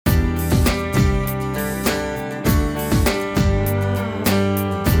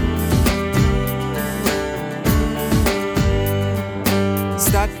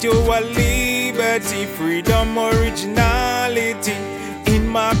spiritual liberty, freedom, originality. In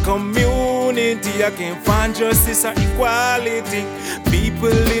my community, I can find justice and equality.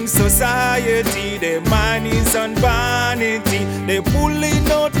 People in society, their mind is on vanity. They're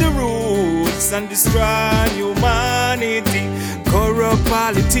pulling out the roots and destroying humanity. Corrupt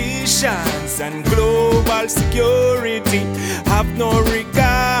politicians and global security have no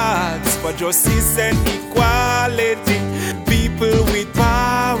regards for justice and equality. People with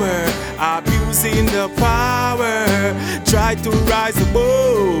power abusing the power, try to rise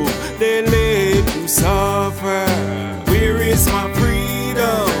above, they live to suffer. Where is my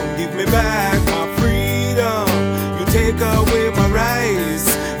freedom? Give me back my freedom. You take away my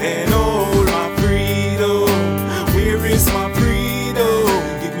rights and all my freedom. Where is my freedom?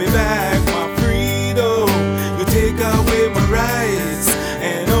 Give me back my freedom. You take away my rights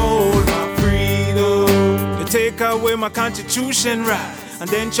and all my freedom. You take away my constitution right, and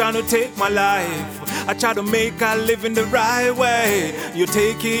then trying to take my life. I try to make I live in the right way. You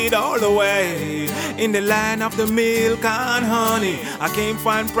take it all away. In the land of the milk and honey, I can't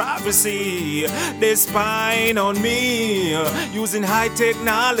find privacy. They spying on me using high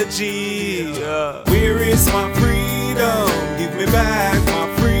technology. Where is my freedom? Give me back